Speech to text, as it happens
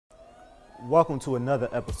Welcome to another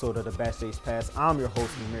episode of the Backstage Pass. I'm your host,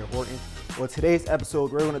 Amir Horton. On today's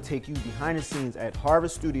episode, we're going to take you behind the scenes at Harvard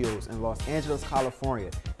Studios in Los Angeles, California,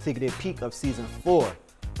 taking a peek of season 4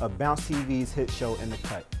 of Bounce TV's hit show In the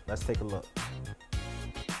Cut. Let's take a look.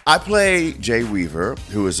 I play Jay Weaver,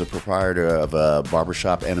 who is a proprietor of a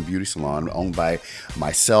barbershop and a beauty salon owned by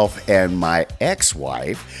myself and my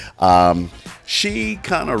ex-wife. She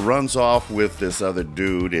kind of runs off with this other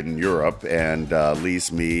dude in Europe and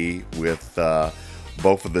leaves me with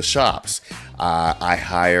both of the shops. I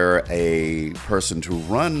hire a person to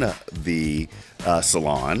run the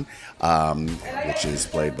salon, which is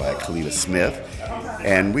played by Kellita Smith,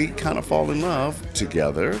 and we kind of fall in love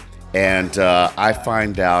together. And I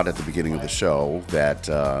find out at the beginning of the show that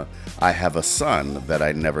I have a son that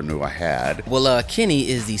I never knew I had. Well, Kenny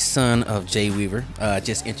is the son of Jay Weaver.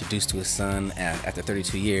 Just introduced to his son after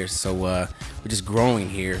 32 years, so we're just growing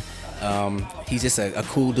here. He's just a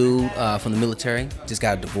cool dude from the military. Just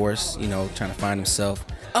got a divorce, you know, trying to find himself.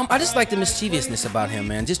 I just like the mischievousness about him,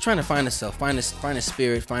 man. Just trying to find himself, find his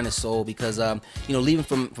spirit, find his soul. Because you know, leaving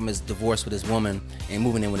from his divorce with his woman and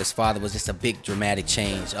moving in with his father was just a big dramatic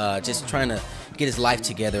change. Just trying to get his life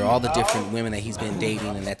together, all the different women that he's been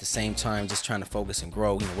dating, and at the same time just trying to focus and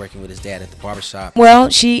grow. You know, working with his dad at the barbershop. Well,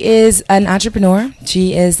 she is an entrepreneur.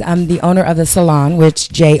 She is the owner of the salon, which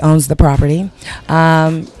Jay owns the property.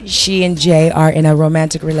 She and Jay are in a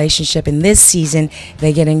romantic relationship. In this season,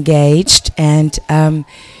 they get engaged and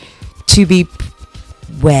to be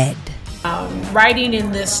wed. Writing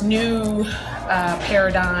in this new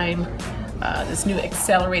paradigm, this new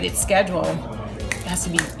accelerated schedule, it has to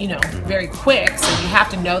be, you know, very quick. So you have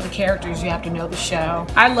to know the characters, you have to know the show.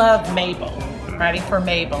 I love Mable, writing for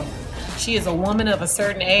Mable. She is a woman of a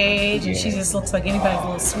certain age, and she just looks like anybody's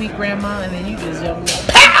little sweet grandma, and then you just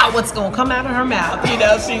pow, what's gonna come out of her mouth? You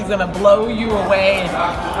know, she's gonna blow you away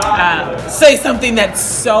and say something that's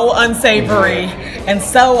so unsavory and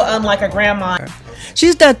so unlike a grandma.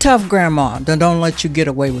 She's that tough grandma that don't let you get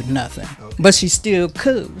away with nothing. But she's still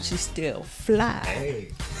cool. She's still fly.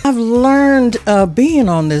 I've learned being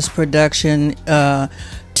on this production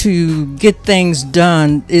to get things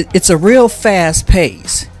done. It's a real fast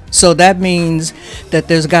pace. So that means that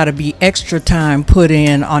there's got to be extra time put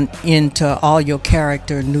into all your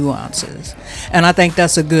character nuances. And I think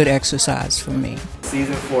that's a good exercise for me.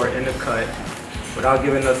 Season 4 In the Cut. Without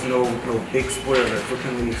giving us no big spoilers, what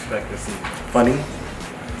can we expect to see? Funny.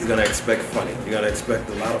 You're gonna expect funny. You're gonna expect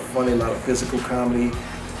a lot of funny, a lot of physical comedy.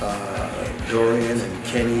 Dorien and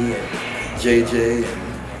Kenny and JJ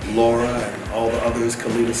and Laura and all the others,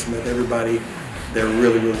 Kellita Smith, everybody, they're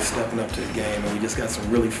really stepping up to the game, and we just got some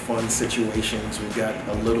really fun situations. We've got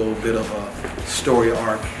a little bit of a story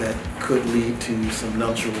arc that could lead to some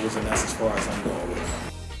nuptials, and that's as far as I'm going with it.